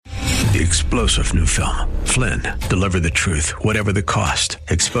The explosive new film, Flynn, deliver the truth, whatever the cost,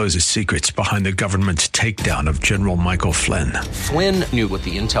 exposes secrets behind the government's takedown of General Michael Flynn. Flynn knew what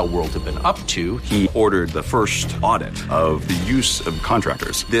the intel world had been up to. He ordered the first audit of the use of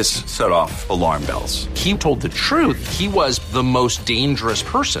contractors. This set off alarm bells. He told the truth. He was the most dangerous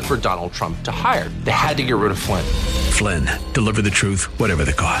person for Donald Trump to hire. They had to get rid of Flynn. Flynn, deliver the truth, whatever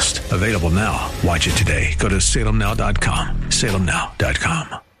the cost. Available now. Watch it today. Go to salemnow.com.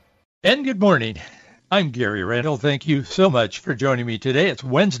 salemnow.com. And good morning. I'm Gary Randall. Thank you so much for joining me today. It's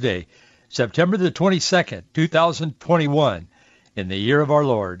Wednesday, September the 22nd, 2021, in the year of our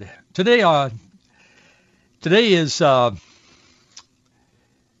Lord. Today is autumn.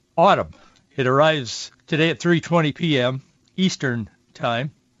 It arrives today at 3:20 p.m. Eastern Time.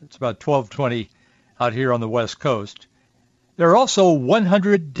 It's about 12:20 out here on the West Coast. There are also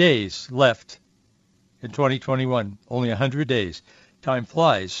 100 days left in 2021. Only 100 days. Time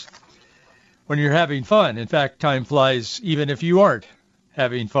flies when you're having fun. In fact, time flies even if you aren't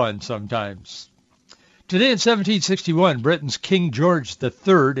having fun sometimes. Today in 1761, Britain's King George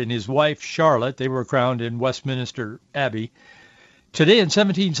III and his wife Charlotte, they were crowned in Westminster Abbey. Today in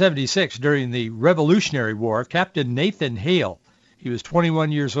 1776, during the Revolutionary War, Captain Nathan Hale, he was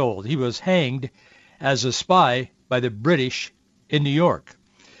 21 years old. He was hanged as a spy by the British in New York.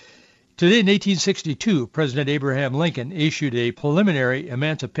 Today in 1862, President Abraham Lincoln issued a preliminary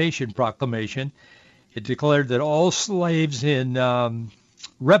Emancipation Proclamation. It declared that all slaves in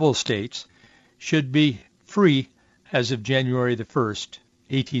rebel states should be free as of January the 1st,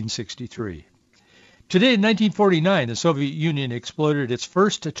 1863. Today in 1949, the Soviet Union exploded its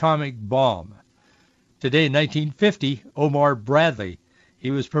first atomic bomb. Today in 1950, Omar Bradley, he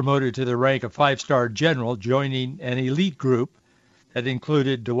was promoted to the rank of five-star general, joining an elite group that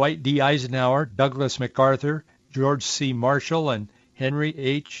included Dwight D. Eisenhower, Douglas MacArthur, George C. Marshall, and Henry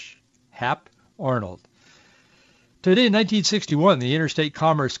H. Hap Arnold. Today in 1961, the Interstate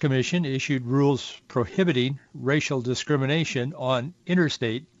Commerce Commission issued rules prohibiting racial discrimination on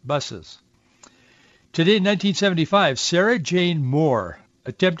interstate buses. Today in 1975, Sarah Jane Moore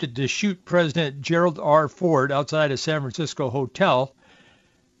attempted to shoot President Gerald R. Ford outside a San Francisco hotel,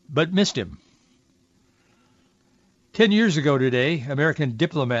 but missed him. 10 years ago today, American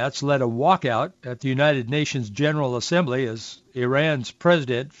diplomats led a walkout at the United Nations General Assembly as Iran's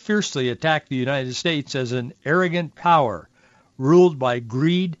president fiercely attacked the United States as an arrogant power ruled by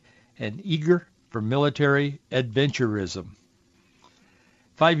greed and eager for military adventurism.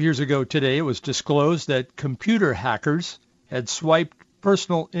 5 years ago today, it was disclosed that computer hackers had swiped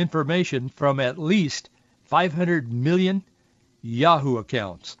personal information from at least 500 million Yahoo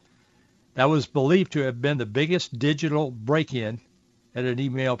accounts. That was believed to have been the biggest digital break-in at an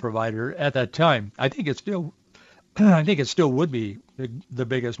email provider at that time. I think it still would be the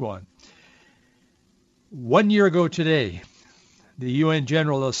biggest one. 1 year ago today, the UN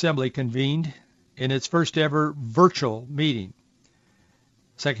General Assembly convened in its first ever virtual meeting.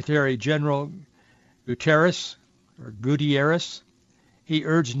 Secretary General Gutierrez, he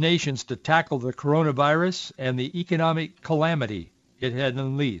urged nations to tackle the coronavirus and the economic calamity it had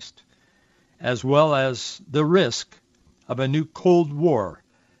unleashed, as well as the risk of a new Cold War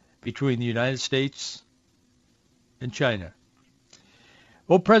between the United States and China.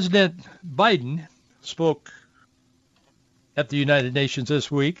 Well, President Biden spoke at the United Nations this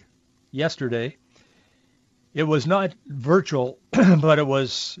week, yesterday. It was not virtual, but it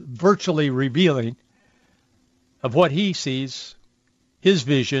was virtually revealing of what he sees, his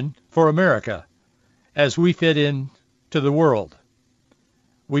vision for America as we fit in to the world.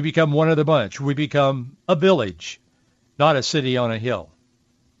 We become one of the bunch. We become a village, not a city on a hill.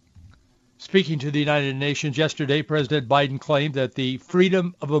 Speaking to the United Nations yesterday, President Biden claimed that the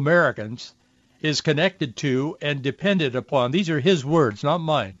freedom of Americans is connected to and dependent upon, these are his words, not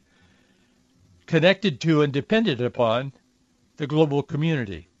mine, connected to and dependent upon the global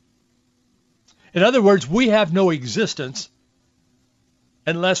community. In other words, we have no existence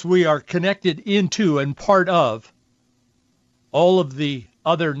unless we are connected into and part of all of the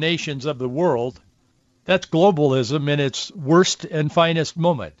other nations of the world. That's globalism in its worst and finest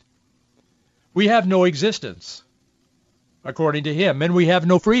moment. We have no existence, according to him, and we have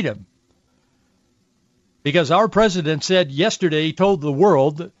no freedom. Because our president said yesterday, he told the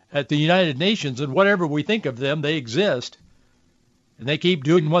world at the United Nations, and whatever we think of them, they exist. And they keep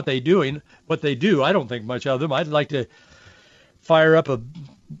doing what they do. I don't think much of them. I'd like to fire up a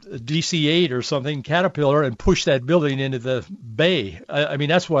DC-8 or something, Caterpillar, and push that building into the bay. I mean,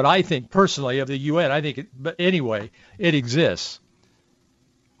 that's what I think personally of the UN. I think, but anyway, it exists.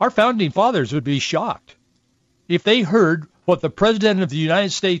 Our founding fathers would be shocked if they heard what the President of the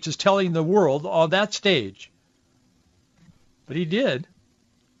United States is telling the world on that stage. But he did.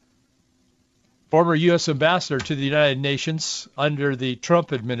 Former U.S. Ambassador to the United Nations under the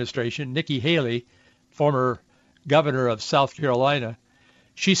Trump administration, Nikki Haley, former governor of South Carolina,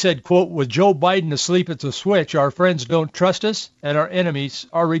 she said, quote, with Joe Biden asleep at the switch, our friends don't trust us and our enemies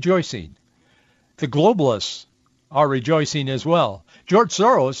are rejoicing. The globalists are rejoicing as well. George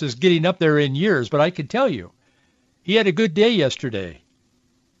Soros is getting up there in years, but I can tell you, he had a good day yesterday.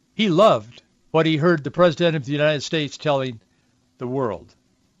 He loved what he heard the President of the United States telling the world.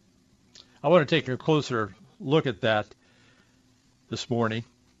 I want to take a closer look at that this morning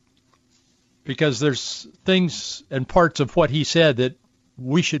because there's things and parts of what he said that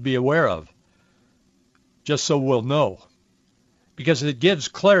we should be aware of, just so we'll know, because it gives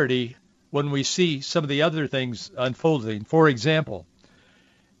clarity when we see some of the other things unfolding. For example,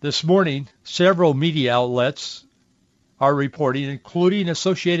 this morning, several media outlets are reporting, including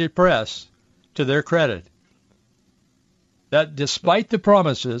Associated Press, to their credit, that despite the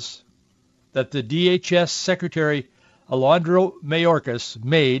promises that the DHS Secretary Alejandro Mayorkas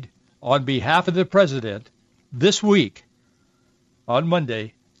made on behalf of the president this week, on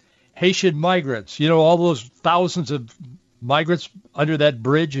Monday, Haitian migrants, you know, all those thousands of migrants under that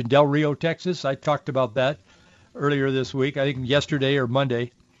bridge in Del Rio, Texas. I talked about that earlier this week, I think yesterday or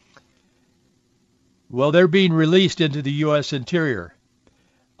Monday. Well, they're being released into the U.S. interior.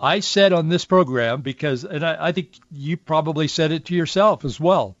 I said on this program, because, and I think you probably said it to yourself as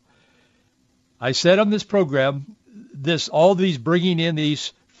well. I said on this program, all these bringing in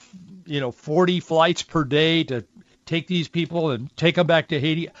these, 40 flights per day to take these people and take them back to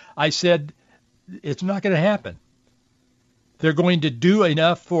Haiti. I said, it's not going to happen. They're going to do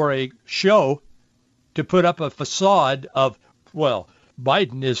enough for a show to put up a facade of, well,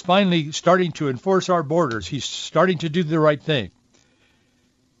 Biden is finally starting to enforce our borders. He's starting to do the right thing.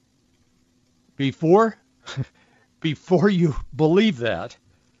 Before you believe that,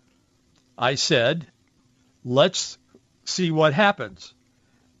 I said, let's see what happens.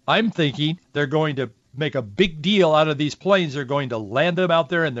 I'm thinking they're going to make a big deal out of these planes. They're going to land them out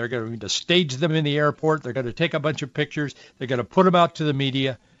there and they're going to stage them in the airport. They're going to take a bunch of pictures. They're going to put them out to the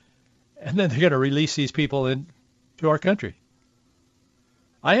media. And then they're going to release these people into our country.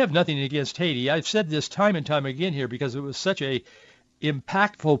 I have nothing against Haiti. I've said this time and time again here because it was such a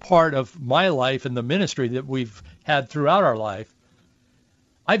impactful part of my life and the ministry that we've had throughout our life.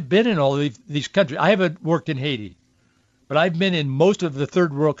 I've been in all these countries. I haven't worked in Haiti, but I've been in most of the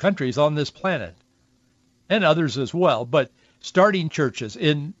third world countries on this planet and others as well. But starting churches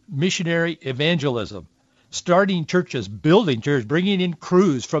in missionary evangelism, starting churches, building churches, bringing in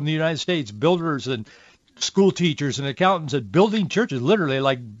crews from the United States, builders and school teachers and accountants, and building churches literally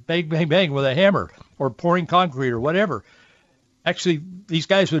like bang, bang, bang with a hammer or pouring concrete or whatever. Actually, these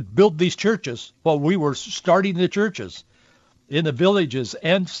guys would build these churches while we were starting the churches in the villages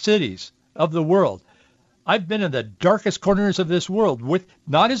and cities of the world. I've been in the darkest corners of this world, with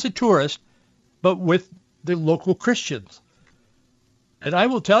not as a tourist, but with the local Christians. And I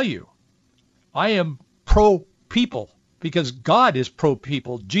will tell you, I am pro-people because God is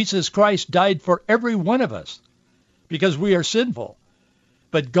pro-people. Jesus Christ died for every one of us because we are sinful.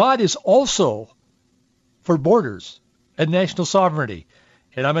 But God is also for borders and national sovereignty.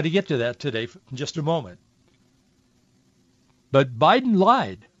 And I'm going to get to that today in just a moment. But Biden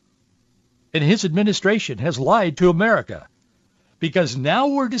lied, and his administration has lied to America, because now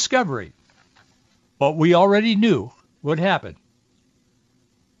we're discovering what we already knew would happen.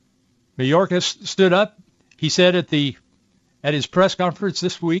 Mayorkas stood up. He said at his press conference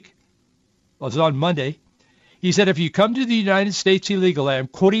this week, it was on Monday, he said, if you come to the United States illegally, I'm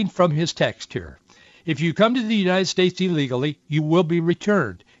quoting from his text here, if you come to the United States illegally, you will be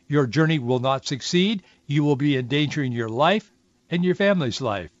returned. Your journey will not succeed. You will be endangering your life and your family's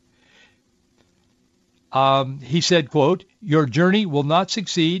life. He said, quote, your journey will not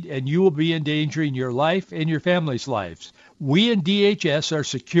succeed and you will be endangering your life and your family's lives. We in DHS are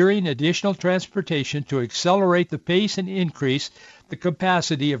securing additional transportation to accelerate the pace and increase the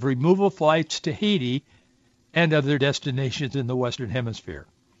capacity of removal flights to Haiti and other destinations in the Western Hemisphere.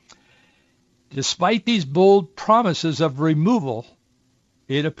 Despite these bold promises of removal,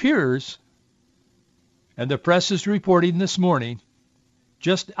 it appears, and the press is reporting this morning,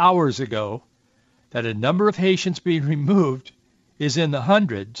 just hours ago, that a number of Haitians being removed is in the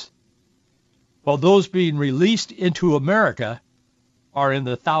hundreds, while those being released into America are in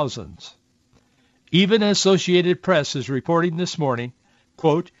the thousands. Even Associated Press is reporting this morning,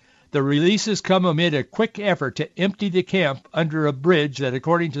 quote, the releases come amid a quick effort to empty the camp under a bridge that,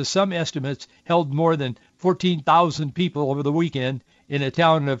 according to some estimates, held more than 14,000 people over the weekend in a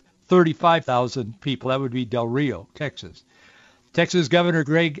town of 35,000 people. That would be Del Rio, Texas. Texas Governor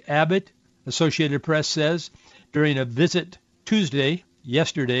Greg Abbott, Associated Press says, during a visit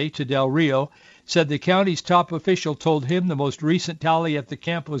yesterday to Del Rio, said the county's top official told him the most recent tally at the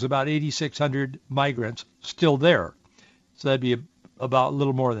camp was about 8,600 migrants still there. So that'd be about a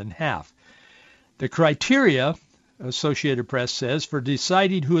little more than half. The criteria, Associated Press says, for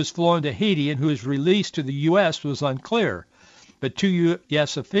deciding who is flown to Haiti and who is released to the U.S. was unclear. But two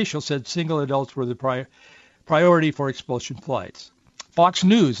U.S. officials said single adults were the priority for expulsion flights. Fox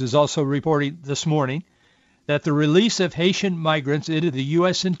News is also reporting this morning that the release of Haitian migrants into the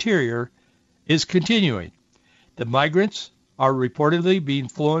U.S. interior is continuing. The migrants are reportedly being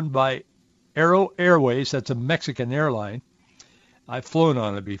flown by Aero Airways. That's a Mexican airline. I've flown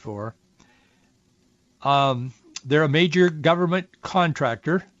on it before. They're a major government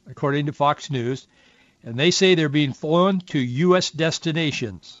contractor, according to Fox News, and they say they're being flown to U.S.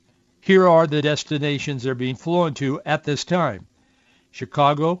 destinations. Here are the destinations they're being flown to at this time: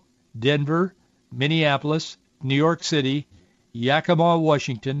 Chicago, Denver, Minneapolis, New York City, Yakima,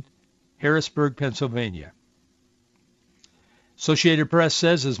 Washington, Harrisburg, Pennsylvania. Associated Press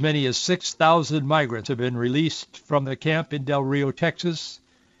says as many as 6,000 migrants have been released from the camp in Del Rio, Texas,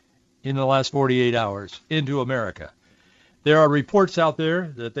 in the last 48 hours into America. There are reports out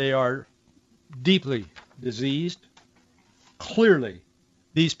there that they are deeply diseased. Clearly,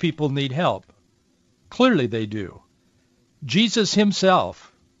 these people need help. Clearly they do. Jesus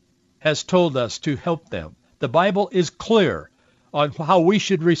himself has told us to help them. The Bible is clear on how we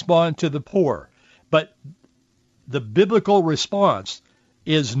should respond to the poor. But the biblical response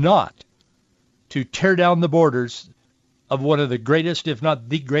is not to tear down the borders of one of the greatest, if not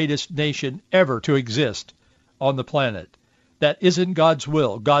the greatest nation ever to exist on the planet. That isn't God's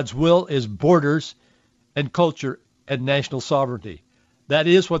will. God's will is borders and culture and national sovereignty. That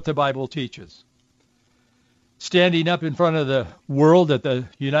is what the Bible teaches. Standing up in front of the world at the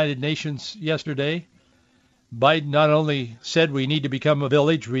United Nations yesterday, Biden not only said we need to become a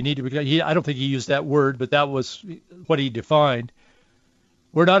village, I don't think he used that word, but that was what he defined.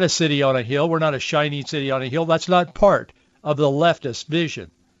 We're not a city on a hill. We're not a shining city on a hill. That's not part of the leftist vision.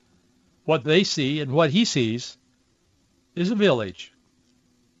 What they see and what he sees is a village,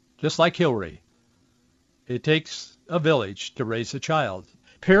 just like Hillary. It takes a village to raise a child.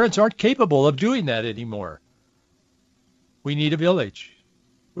 Parents aren't capable of doing that anymore. We need a village.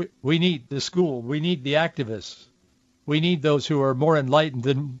 We need the school. We need the activists. We need those who are more enlightened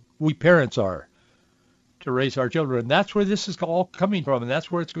than we parents are to raise our children. That's where this is all coming from, and that's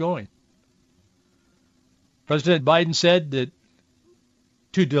where it's going. President Biden said that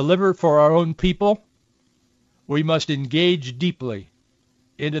to deliver for our own people, we must engage deeply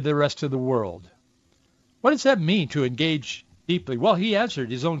into the rest of the world. What does that mean, to engage deeply? Well, he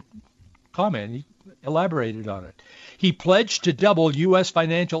answered his own comment. He elaborated on it. He pledged to double U.S.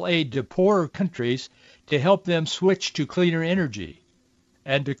 financial aid to poorer countries to help them switch to cleaner energy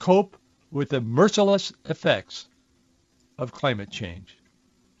and to cope with the merciless effects of climate change.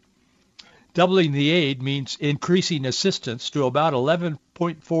 Doubling the aid means increasing assistance to about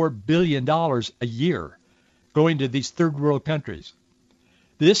 $11.4 billion a year going to these third world countries.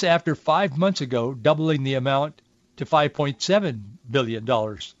 This after 5 months ago doubling the amount to $5.7 billion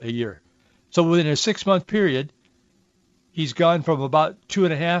a year. So within a 6-month period, he's gone from about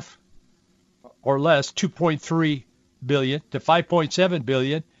 2.5 or less, 2.3 billion to 5.7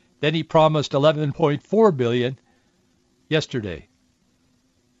 billion. Then he promised 11.4 billion yesterday.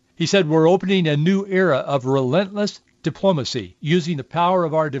 He said, we're opening a new era of relentless diplomacy, using the power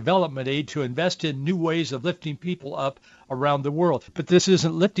of our development aid to invest in new ways of lifting people up around the world. But this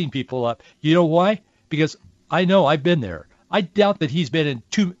isn't lifting people up. You know why? Because I know, I've been there. I doubt that he's been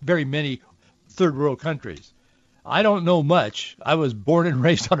in very many third world countries. I don't know much. I was born and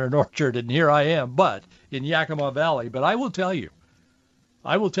raised on an orchard, and here I am, but in Yakima Valley. But I will tell you,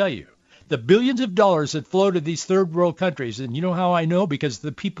 the billions of dollars that flow to these third world countries, and you know how I know? Because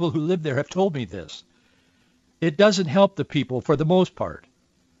the people who live there have told me this. It doesn't help the people for the most part.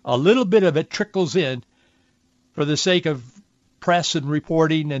 A little bit of it trickles in for the sake of press and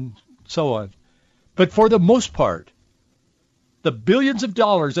reporting and so on. But for the most part, the billions of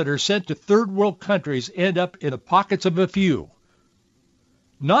dollars that are sent to third world countries end up in the pockets of a few.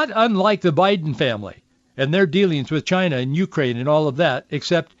 Not unlike the Biden family and their dealings with China and Ukraine and all of that,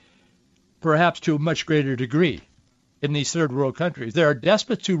 except perhaps to a much greater degree in these third world countries. There are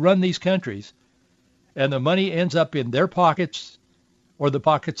despots who run these countries, and the money ends up in their pockets or the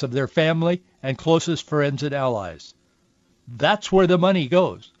pockets of their family and closest friends and allies. That's where the money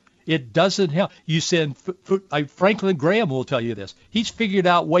goes. It doesn't help. You send Franklin Graham will tell you this. He's figured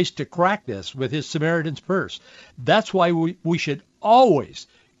out ways to crack this with his Samaritan's Purse. That's why we should always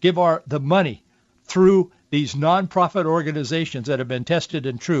give the money through these nonprofit organizations that have been tested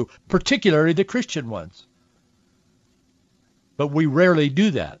and true, particularly the Christian ones. But we rarely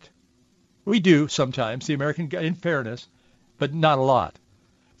do that. We do sometimes, the American, in fairness, but not a lot.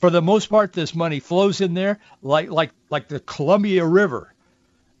 For the most part, this money flows in there like the Columbia River.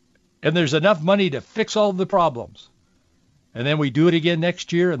 And there's enough money to fix all the problems. And then we do it again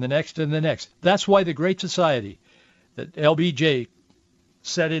next year and the next and the next. That's why the Great Society that LBJ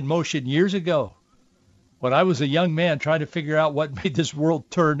set in motion years ago, when I was a young man trying to figure out what made this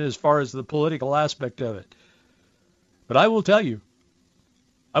world turn as far as the political aspect of it. But I will tell you,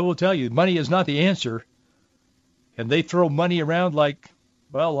 money is not the answer. And they throw money around like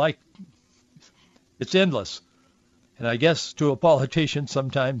it's endless. And I guess to a politician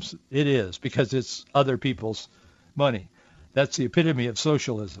sometimes it is, because it's other people's money. That's the epitome of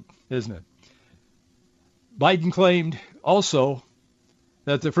socialism, isn't it? Biden claimed also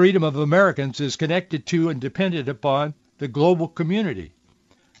that the freedom of Americans is connected to and dependent upon the global community.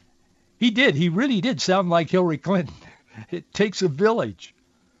 He really did sound like Hillary Clinton. It takes a village.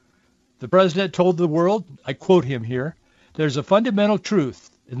 The president told the world, I quote him here, "There's a fundamental truth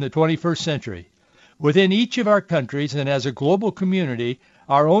in the 21st century. Within each of our countries and as a global community,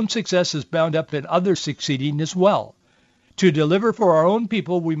 our own success is bound up in others succeeding as well. To deliver for our own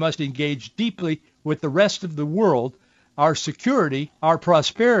people, we must engage deeply with the rest of the world. Our security, our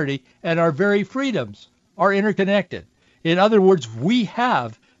prosperity, and our very freedoms are interconnected. In other words, we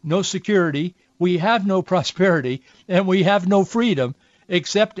have no security, we have no prosperity, and we have no freedom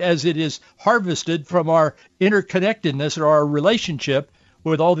except as it is harvested from our interconnectedness or our relationship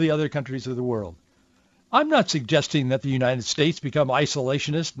with all the other countries of the world." I'm not suggesting that the United States become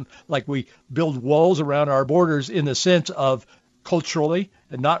isolationist, like we build walls around our borders in the sense of culturally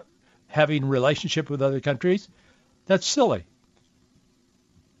and not having relationship with other countries. That's silly.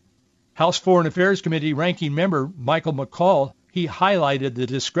 House Foreign Affairs Committee ranking member Michael McCaul, he highlighted the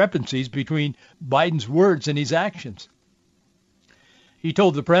discrepancies between Biden's words and his actions. He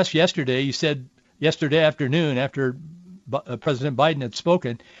told the press yesterday, he said yesterday afternoon after President Biden had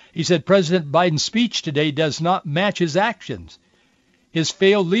spoken, he said President Biden's speech today does not match his actions. His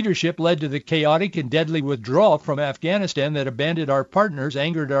failed leadership led to the chaotic and deadly withdrawal from Afghanistan that abandoned our partners,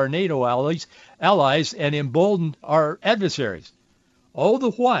 angered our NATO allies, and emboldened our adversaries. All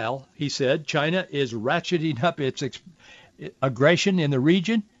the while, he said, China is ratcheting up its aggression in the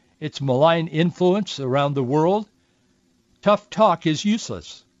region, its malign influence around the world. Tough talk is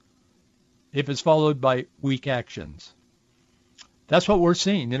useless if it's followed by weak actions. That's what we're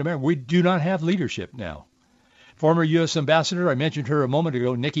seeing in America. We do not have leadership now. Former U.S. Ambassador, I mentioned her a moment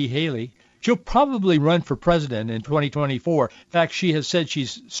ago, Nikki Haley, she'll probably run for president in 2024. In fact, she has said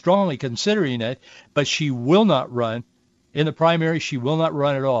she's strongly considering it, but she will not run. In the primary, she will not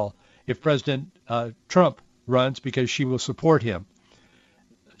run at all if President Trump runs, because she will support him.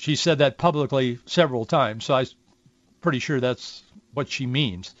 She said that publicly several times, so I'm pretty sure that's what she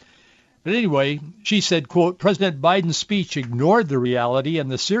means. But anyway, she said, quote, President Biden's speech ignored the reality and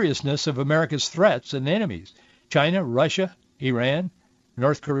the seriousness of America's threats and enemies. China, Russia, Iran,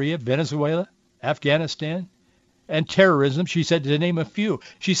 North Korea, Venezuela, Afghanistan, and terrorism, she said, to name a few.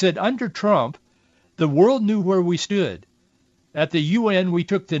 She said, under Trump, the world knew where we stood. At the UN, we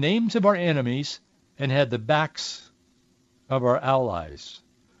took the names of our enemies and had the backs of our allies.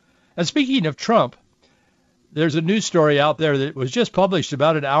 And speaking of Trump, there's a news story out there that was just published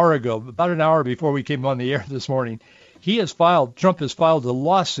about an hour ago, about an hour before we came on the air this morning. Trump has filed a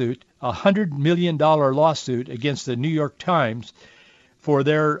lawsuit, a $100 million lawsuit against the New York Times for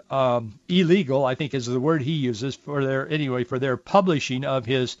their illegal, I think is the word he uses, for their publishing of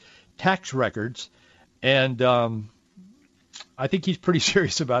his tax records. And I think he's pretty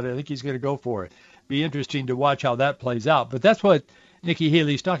serious about it. I think he's going to go for it. Be interesting to watch how that plays out. But that's what Nikki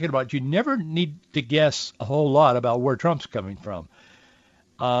Haley's talking about. You never need to guess a whole lot about where Trump's coming from.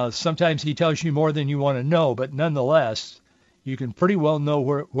 Sometimes he tells you more than you want to know, but nonetheless, you can pretty well know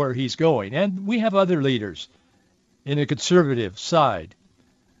where he's going. And we have other leaders in the conservative side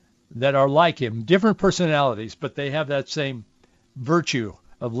that are like him, different personalities, but they have that same virtue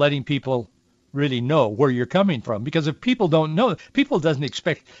of letting people really know where you're coming from. Because if people don't know, they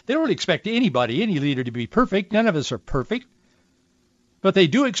don't expect anybody, any leader to be perfect. None of us are perfect. But they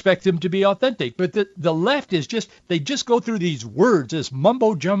do expect them to be authentic. But the left is they just go through these words, this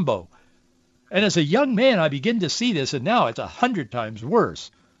mumbo jumbo. And as a young man, I begin to see this, and now it's 100 times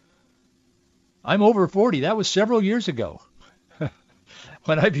worse. I'm over 40. That was several years ago.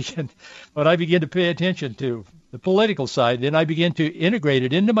 when I begin to pay attention to the political side, then I begin to integrate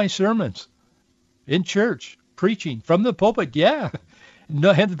it into my sermons in church, preaching from the pulpit. Yeah,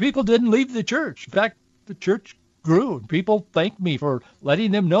 no, and the people didn't leave the church. In fact, the church grew, and people thanked me for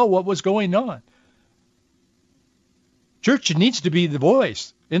letting them know what was going on. Church needs to be the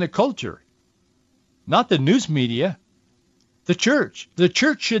voice in a culture, not the news media. The church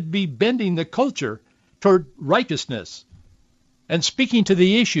should be bending the culture toward righteousness and speaking to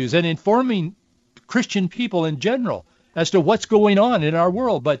the issues and informing Christian people in general as to what's going on in our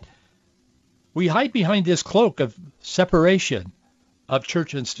world. But we hide behind this cloak of separation of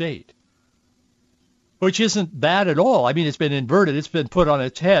church and state, which isn't bad at all. I mean, it's been inverted. It's been put on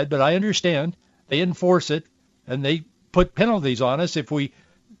its head, but I understand they enforce it and they put penalties on us if we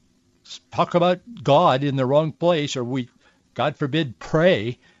talk about God in the wrong place, or we, God forbid,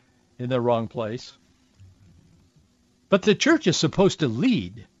 pray in the wrong place. But the church is supposed to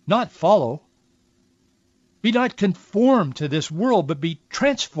lead, not follow. Be not conformed to this world, but be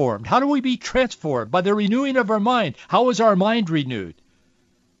transformed. How do we be transformed? By the renewing of our mind. How is our mind renewed?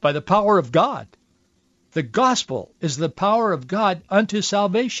 By the power of God. The gospel is the power of God unto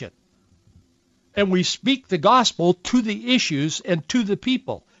salvation. And we speak the gospel to the issues and to the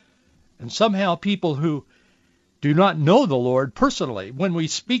people. And somehow people who do not know the Lord personally, when we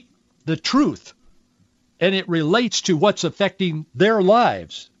speak the truth, and it relates to what's affecting their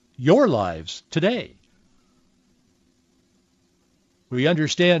lives, your lives today, we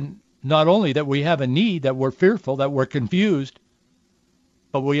understand not only that we have a need, that we're fearful, that we're confused,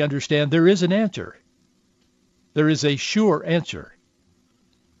 but we understand there is an answer. There is a sure answer.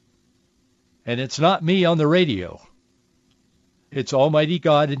 And it's not me on the radio. It's Almighty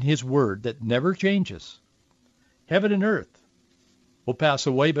God in his word that never changes. Heaven and earth will pass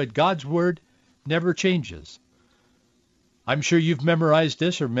away, but God's word never changes. I'm sure you've memorized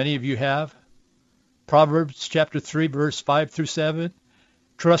this, or many of you have. Proverbs chapter 3, verse 5 through 7.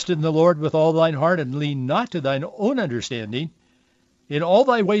 Trust in the Lord with all thine heart, and lean not to thine own understanding. In all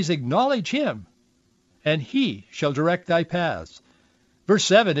thy ways acknowledge him, and he shall direct thy paths. Verse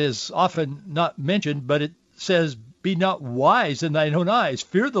 7 is often not mentioned, but it says, be not wise in thine own eyes.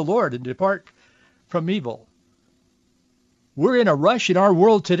 Fear the Lord and depart from evil. We're in a rush in our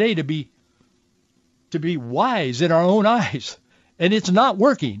world today to be wise in our own eyes, and it's not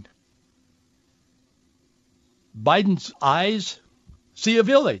working. Biden's eyes see a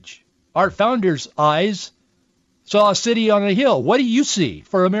village. Our founders' eyes saw a city on a hill. What do you see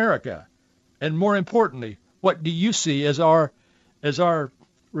for America? And more importantly, what do you see as our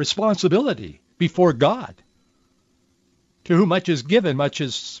responsibility before God? To whom much is given, much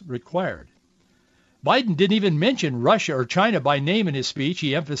is required. Biden didn't even mention Russia or China by name in his speech.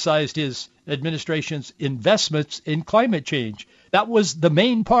 He emphasized his administration's investments in climate change. That was the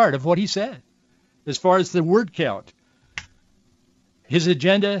main part of what he said, as far as the word count. His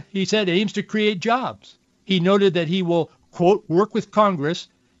agenda, he said, aims to create jobs. He noted that he will, quote, work with Congress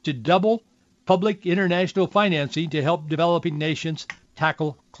to double public international financing to help developing nations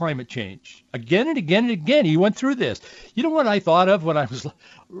tackle climate change. Again and again and again, he went through this. You know what I thought of when I was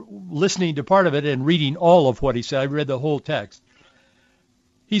listening to part of it and reading all of what he said? I read the whole text.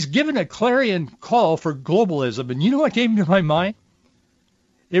 He's given a clarion call for globalism, and you know what came to my mind?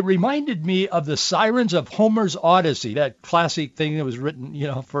 It reminded me of the sirens of Homer's Odyssey, that classic thing that was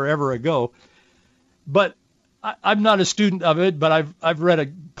written, forever ago. But I'm not a student of it, but I've read a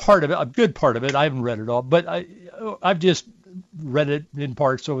part of it, a good part of it. I haven't read it all, but I've just read it in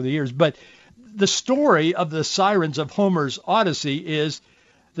parts over the years. But the story of the sirens of Homer's Odyssey is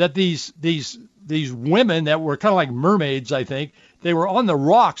that these women that were kind of like mermaids, I think, they were on the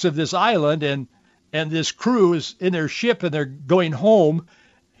rocks of this island, and this crew is in their ship, and they're going home,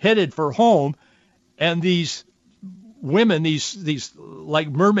 headed for home, and these women, these like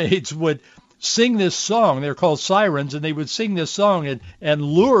mermaids, would sing this song. They're called sirens, and they would sing this song and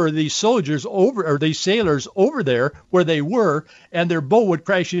lure these soldiers over, or these sailors over there where they were, and their boat would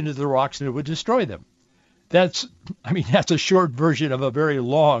crash into the rocks and it would destroy them. That's a short version of a very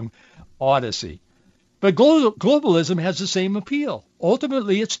long Odyssey. But globalism has the same appeal.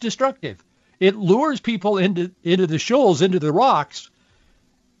 Ultimately, it's destructive. It lures people into the shoals, into the rocks,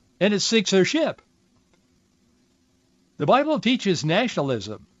 and it sinks their ship. The Bible teaches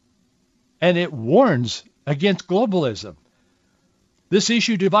nationalism, and it warns against globalism. This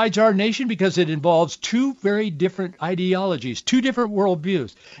issue divides our nation because it involves two very different ideologies, two different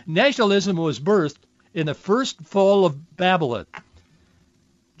worldviews. Nationalism was birthed in the first fall of Babylon.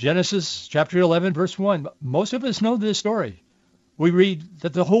 Genesis chapter 11, verse 1. Most of us know this story, we read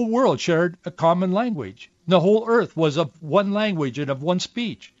that the whole world shared a common language. The whole earth was of one language and of one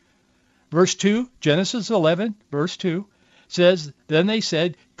speech. Verse 2, Genesis 11, verse 2, says, Then they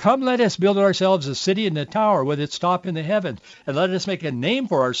said, Come, let us build ourselves a city and a tower with its top in the heavens, and let us make a name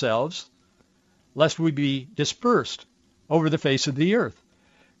for ourselves, lest we be dispersed over the face of the earth.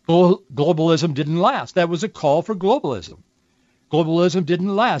 Globalism didn't last. That was a call for globalism. Globalism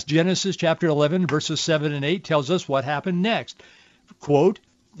didn't last. Genesis chapter 11, verses 7 and 8 tells us what happened next. Quote,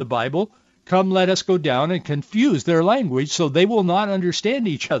 the Bible, Come, let us go down and confuse their language so they will not understand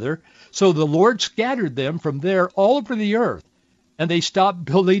each other. So the Lord scattered them from there all over the earth, and they stopped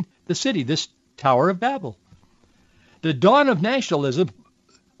building the city, this Tower of Babel. The dawn of nationalism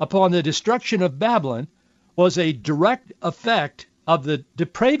upon the destruction of Babylon was a direct effect of the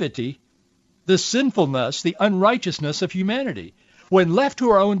depravity, the sinfulness, the unrighteousness of humanity. When left to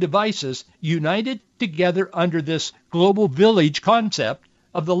our own devices, united together under this global village concept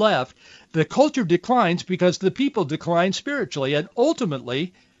of the left, the culture declines because the people decline spiritually. And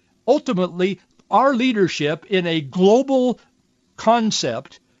ultimately, our leadership in a global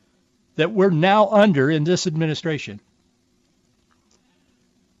concept that we're now under in this administration,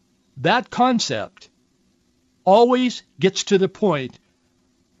 that concept always gets to the point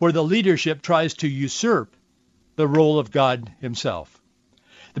where the leadership tries to usurp the role of God himself.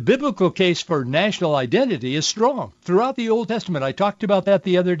 The biblical case for national identity is strong throughout the Old Testament. I talked about that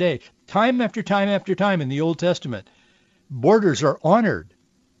the other day. Time after time after time in the Old Testament, borders are honored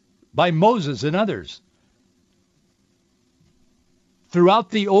by Moses and others. Throughout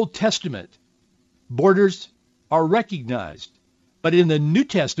the Old Testament, borders are recognized. But in the New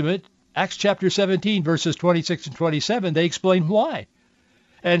Testament, Acts chapter 17, verses 26 and 27, they explain why.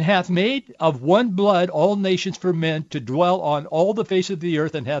 And hath made of one blood all nations for men to dwell on all the face of the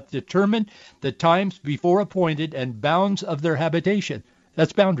earth, and hath determined the times before appointed and bounds of their habitation.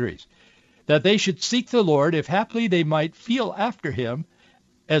 That's boundaries. That they should seek the Lord, if haply they might feel after him,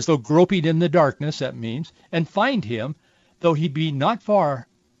 as though groping in the darkness, that means, and find him, though he be not far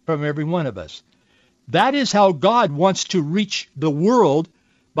from every one of us. That is how God wants to reach the world,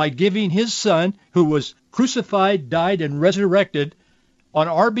 by giving his Son, who was crucified, died, and resurrected on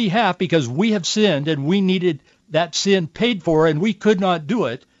our behalf because we have sinned and we needed that sin paid for and we could not do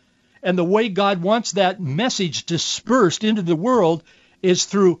it. And the way God wants that message dispersed into the world is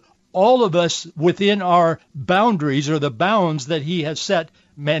through all of us within our boundaries, or the bounds that he has set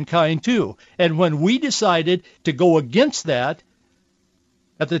mankind to. And when we decided to go against that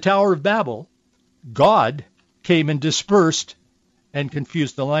at the Tower of Babel, God came and dispersed and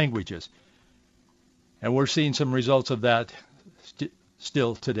confused the languages. And we're seeing some results of that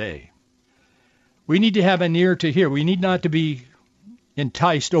still today. We need to have an ear to hear. We need not to be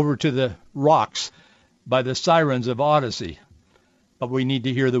enticed over to the rocks by the sirens of Odyssey, but we need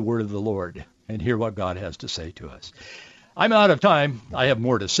to hear the word of the Lord and hear what God has to say to us. I'm out of time. I have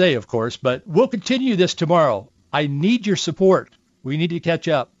more to say, of course, but we'll continue this tomorrow. I need your support. We need to catch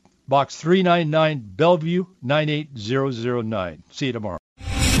up. Box 399, Bellevue, 98009. See you tomorrow.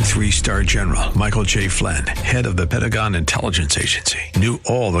 3-star General Michael J. Flynn, head of the Pentagon Intelligence Agency, knew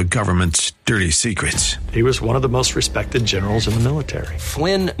all the government's dirty secrets. He was one of the most respected generals in the military.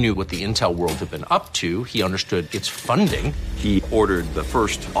 Flynn knew what the intel world had been up to. He understood its funding. He ordered the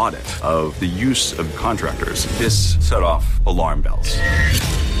first audit of the use of contractors. This set off alarm bells.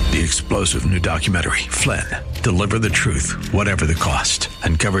 The explosive new documentary, Flynn, Deliver the Truth, Whatever the Cost,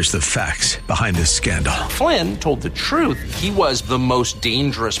 uncovers the facts behind this scandal. Flynn told the truth. He was the most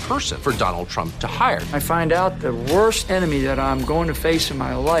dangerous person for Donald Trump to hire. I find out the worst enemy that I'm going to face in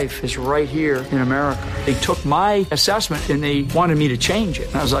my life is right here in America. They took my assessment and they wanted me to change it.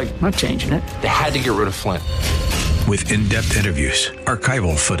 And I was like, I'm not changing it. They had to get rid of Flynn. With in-depth interviews,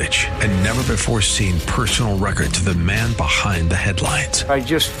 archival footage, and never-before-seen personal records of the man behind the headlines. I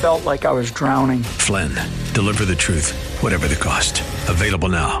just felt like I was drowning. Flynn, Deliver the Truth, Whatever the Cost. Available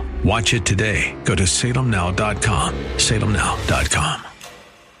now. Watch it today. Go to salemnow.com. salemnow.com.